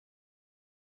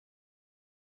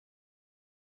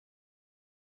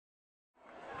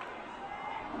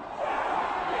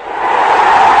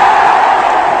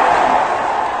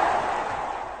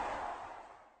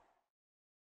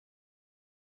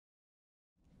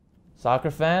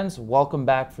Soccer fans, welcome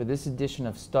back for this edition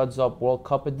of Studs Up World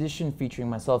Cup Edition featuring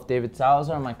myself, David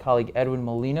Salazar, and my colleague Edwin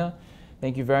Molina.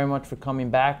 Thank you very much for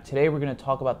coming back. Today we're going to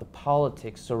talk about the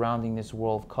politics surrounding this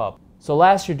World Cup. So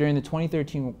last year during the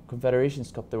 2013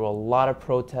 Confederations Cup, there were a lot of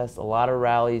protests, a lot of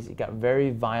rallies. It got very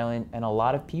violent, and a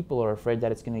lot of people are afraid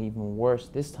that it's going to be even worse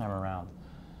this time around.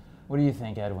 What do you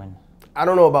think, Edwin? I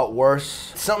don't know about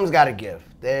worse. Something's got to give.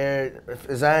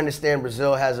 As I understand,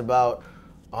 Brazil has about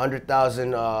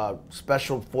 100,000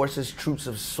 special forces, troops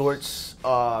of sorts,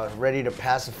 ready to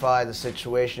pacify the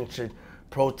situation should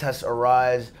protests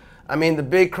arise. I mean, the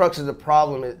big crux of the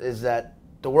problem is that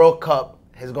the World Cup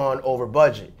has gone over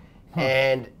budget.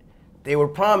 And they were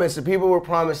promised, the people were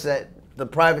promised that the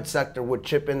private sector would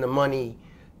chip in the money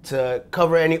to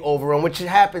cover any overrun, which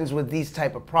happens with these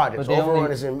type of projects.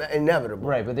 Overrun is inevitable.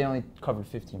 Right, but they only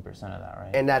covered 15% of that,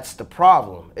 right? And that's the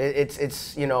problem.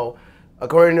 It's you know,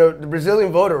 according to the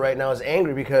Brazilian voter right now is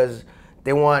angry because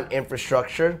they want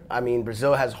infrastructure. I mean,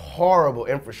 Brazil has horrible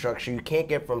infrastructure. You can't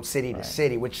get from city to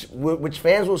city, which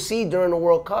fans will see during the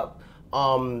World Cup.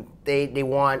 They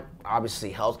want,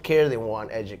 obviously, healthcare. They want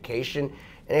education.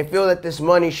 And they feel that this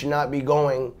money should not be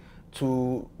going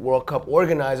to World Cup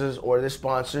organizers or the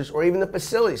sponsors or even the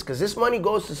facilities, because this money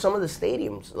goes to some of the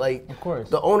stadiums. Like, of course,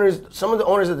 the owners, some of the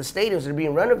owners of the stadiums that are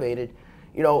being renovated,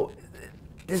 you know,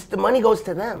 the money goes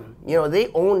to them. You know, they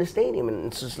own the stadium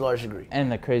in such a large degree.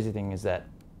 And the crazy thing is that,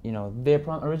 you know, they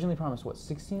originally promised, what,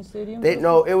 16 stadiums?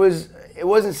 No, it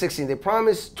wasn't 16. They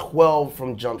promised 12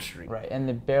 from Jump Street. Right, and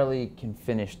they barely can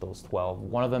finish those 12.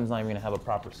 One of them is not even going to have a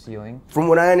proper ceiling. From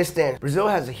what I understand, Brazil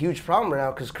has a huge problem right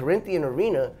now because Corinthians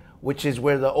Arena, which is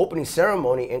where the opening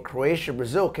ceremony in Croatia,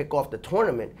 Brazil kick off the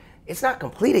tournament, it's not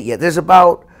completed yet. There's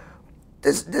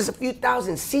a few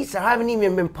thousand seats that haven't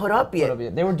even been put up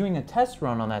yet. They were doing a test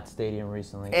run on that stadium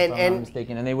recently, if I'm not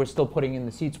mistaken, and they were still putting in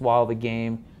the seats while the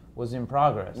game was in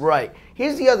progress. Right.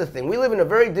 Here's the other thing. We live in a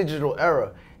very digital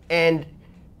era, and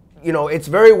you know, it's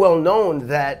very well known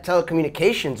that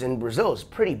telecommunications in Brazil is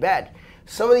pretty bad.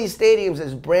 Some of these stadiums,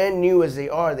 as brand new as they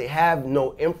are, they have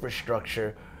no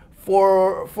infrastructure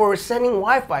for sending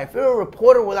Wi-Fi. If you're a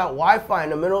reporter without Wi-Fi in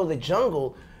the middle of the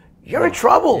jungle, you're in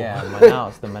trouble. Yeah,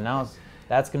 Manaus,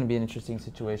 that's going to be an interesting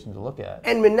situation to look at.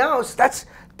 And Manaus,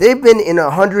 they've been in a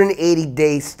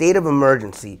 180-day state of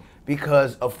emergency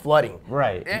because of flooding.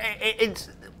 Right.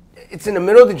 It's in the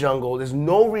middle of the jungle. There's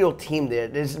no real team there.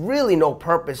 There's really no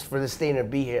purpose for the stadium to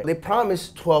be here. They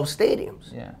promised 12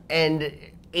 stadiums. Yeah. And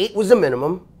 8 was the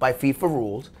minimum by FIFA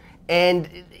rules.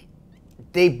 And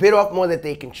they bit off more than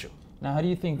they can chew. Now, how do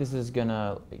you think this is going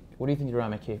to, what do you think the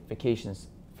ramifications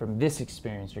from this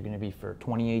experience are going to be for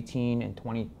 2018 and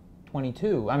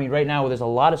 2022? I mean, right now, there's a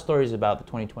lot of stories about the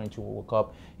 2022 World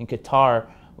Cup in Qatar.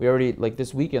 We already, like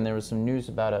this weekend, there was some news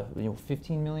about a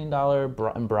 $15 million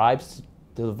bribes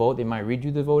to the vote. They might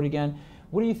redo the vote again.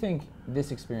 What do you think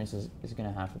this experience is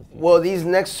going to have for the future? Well, these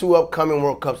next 2 upcoming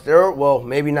World Cups, well,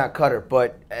 maybe not Qatar,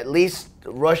 but at least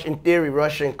in theory,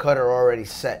 Russia and Qatar are already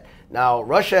set. Now,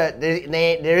 Russia,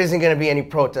 there isn't going to be any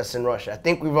protests in Russia. I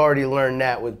think we've already learned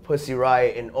that with Pussy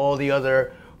Riot and all the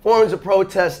other forms of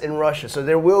protests in Russia. So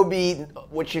there will be,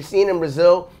 what you're seeing in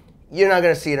Brazil, you're not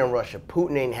going to see it in Russia.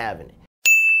 Putin ain't having it.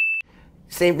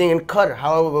 Same thing in Qatar.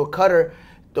 However, with Qatar,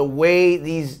 the way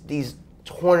these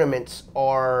tournaments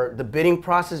are, the bidding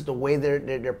process, the way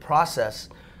they're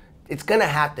processed, it's going to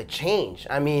have to change.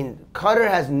 I mean, Qatar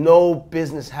has no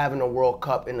business having a World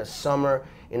Cup in the summer,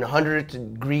 in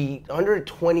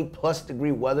 120 plus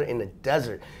degree weather in the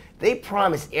desert. They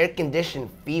promise air-conditioned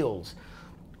fields.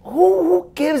 Who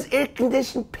gives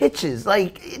air-conditioned pitches?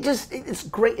 Like, it's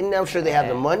great, and I'm sure they have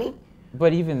the money.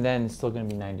 But even then, it's still going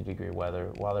to be 90-degree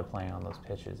weather while they're playing on those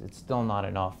pitches. It's still not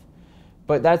enough.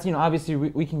 But that's, you know, obviously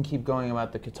we can keep going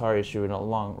about the Qatar issue in a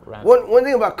long run. One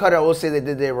thing about Qatar, I will say they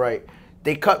did that right.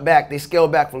 They cut back, they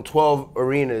scaled back from 12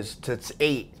 arenas to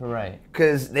 8. Right.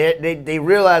 Because they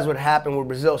realized what happened with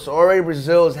Brazil. So already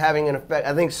Brazil is having an effect.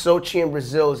 I think Sochi and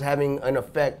Brazil is having an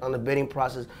effect on the bidding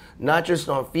process, not just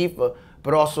on FIFA,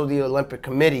 but also the Olympic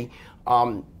Committee.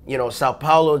 You know, Sao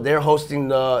Paulo, they're hosting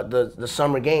the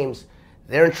Summer Games.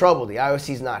 They're in trouble. The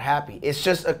IOC is not happy. It's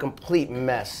just a complete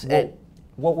mess.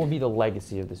 What will be the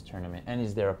legacy of this tournament, and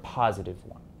is there a positive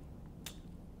one?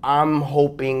 I'm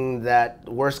hoping that,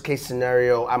 worst case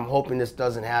scenario, I'm hoping this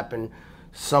doesn't happen.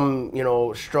 Some, you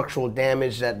know, structural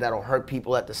damage that'll hurt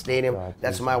people at the stadium.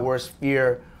 That's my worst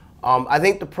fear. I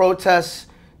think the protests,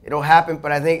 it'll happen,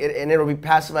 but I think it'll be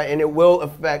pacified, and it will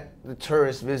affect the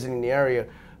tourists visiting the area.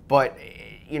 But,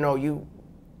 you know,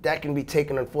 that can be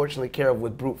taken, unfortunately, care of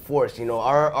with brute force. You know,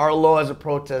 our laws of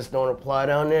protest don't apply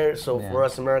down there, so for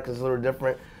us Americans, it's a little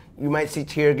different. You might see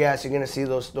tear gas. You're going to see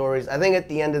those stories. I think at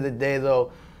the end of the day,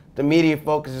 though, the media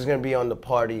focus is going to be on the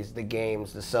parties, the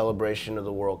games, the celebration of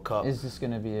the World Cup. Is this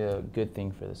going to be a good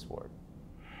thing for the sport?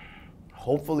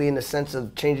 Hopefully, in the sense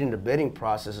of changing the bidding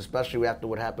process, especially after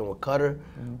what happened with Qatar,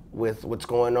 with what's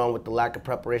going on with the lack of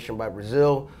preparation by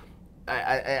Brazil.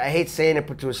 I hate saying it,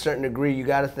 but to a certain degree, you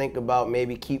got to think about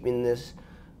maybe keeping this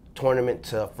tournament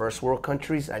to first world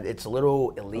countries. It's a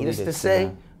little elitist to say,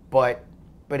 yeah.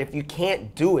 But if you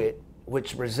can't do it,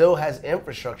 which Brazil has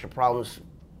infrastructure problems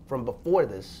from before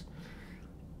this,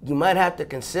 you might have to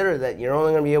consider that you're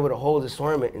only going to be able to hold this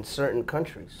tournament in certain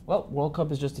countries. Well, World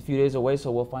Cup is just a few days away,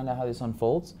 so we'll find out how this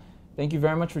unfolds. Thank you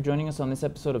very much for joining us on this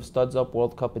episode of Studs Up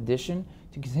World Cup Edition.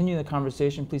 To continue the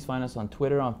conversation, please find us on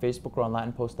Twitter, on Facebook, or on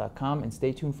LatinPost.com, and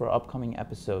stay tuned for upcoming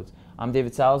episodes. I'm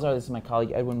David Salazar. This is my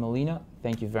colleague Edwin Molina.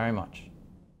 Thank you very much.